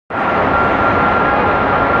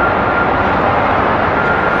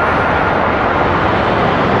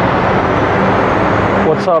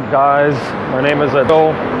What's up, guys? My name is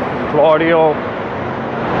Adol Claudio.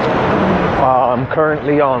 I'm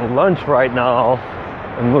currently on lunch right now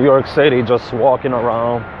in New York City, just walking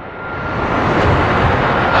around.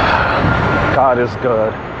 God is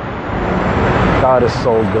good. God is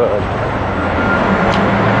so good.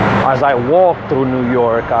 As I walk through New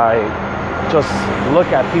York, I just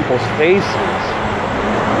look at people's faces.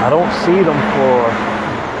 I don't see them for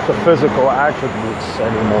the physical attributes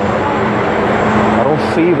anymore. I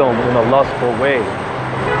don't see them in a lustful way.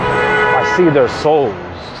 I see their souls.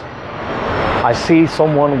 I see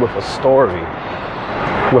someone with a story,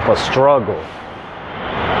 with a struggle,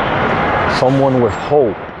 someone with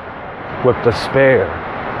hope, with despair,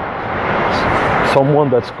 someone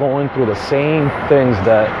that's going through the same things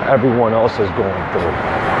that everyone else is going through.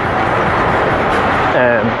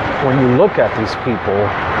 And when you look at these people,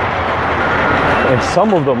 in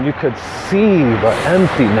some of them you could see the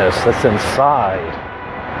emptiness that's inside.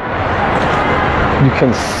 You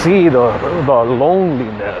can see the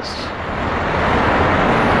loneliness.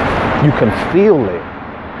 You can feel it.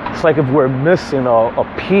 It's like if we're missing a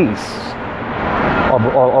piece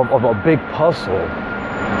of a big puzzle.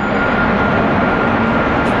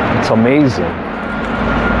 It's amazing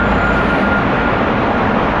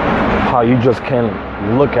how you just can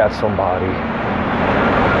look at somebody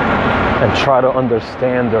and try to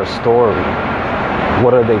understand their story.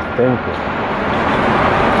 What are they thinking?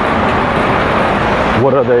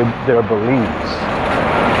 What are their beliefs?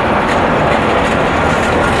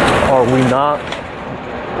 Are we not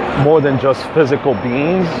more than just physical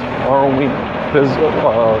beings? Aren't we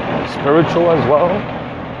spiritual as well?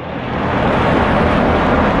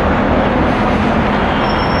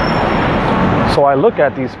 So I look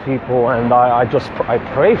at these people and I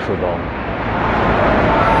pray for them.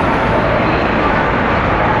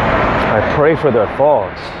 I pray for their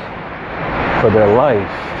thoughts, for their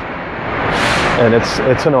life. And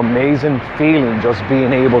it's an amazing feeling just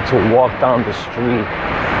being able to walk down the street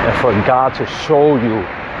and for God to show you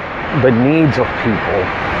the needs of people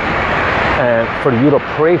and for you to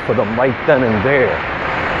pray for them right then and there.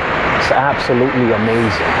 It's absolutely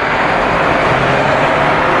amazing.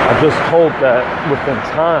 I just hope that within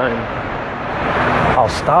time, I'll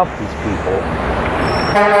stop these people.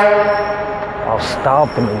 I'll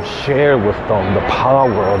stop them and share with them the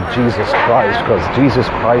power of Jesus Christ, because Jesus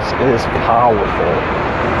Christ is powerful.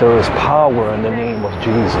 There is power in the name of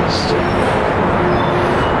Jesus.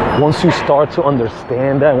 Once you start to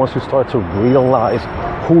understand that, once you start to realize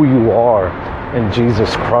who you are in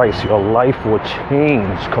Jesus Christ, your life will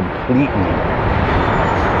change completely.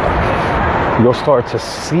 You'll start to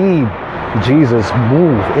see Jesus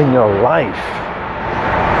move in your life.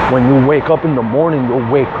 When you wake up in the morning,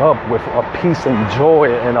 you'll wake up with a peace and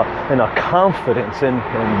joy and a confidence in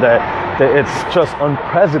Him that it's just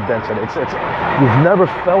unprecedented. You've never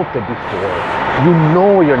felt it before. You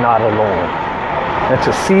know you're not alone. And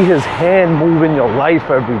to see His hand move in your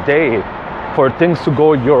life every day, for things to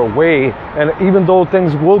go your way, and even though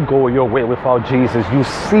things will go your way without Jesus, you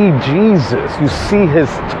see Jesus, you see His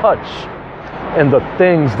touch and the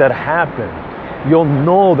things that happen. You'll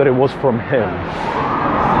know that it was from Him.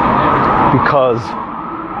 Because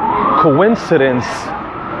coincidence,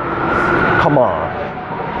 come on,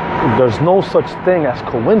 there's no such thing as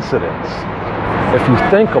coincidence. If you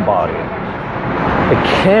think about it, it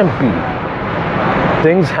can't be.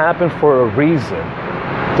 Things happen for a reason.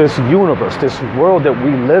 This universe, this world that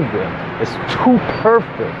we live in is too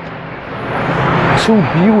perfect, too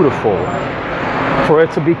beautiful for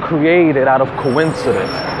it to be created out of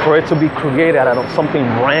coincidence, for it to be created out of something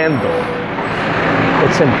random.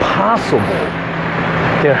 It's impossible.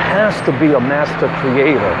 There has to be a master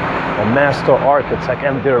creator, a master architect,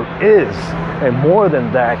 and there is. And more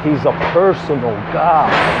than that, He's a personal God.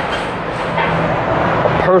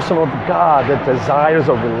 A personal God that desires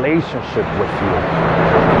a relationship with you,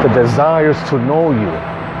 that desires to know you,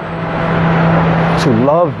 to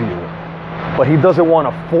love you. But He doesn't want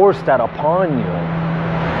to force that upon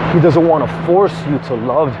you. He doesn't want to force you to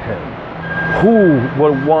love Him. Who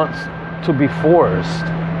would want to be forced?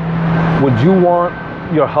 Would you want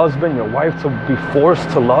your husband, your wife to be forced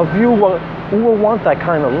to love you? Well, who will want that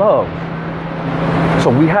kind of love?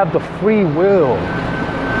 So we have the free will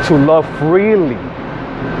to love freely.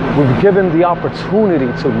 We're given the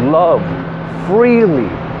opportunity to love freely.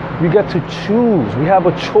 We get to choose. We have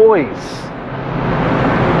a choice.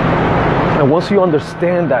 And once you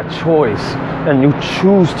understand that choice and you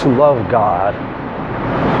choose to love God,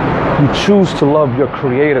 you choose to love your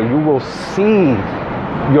Creator, you will see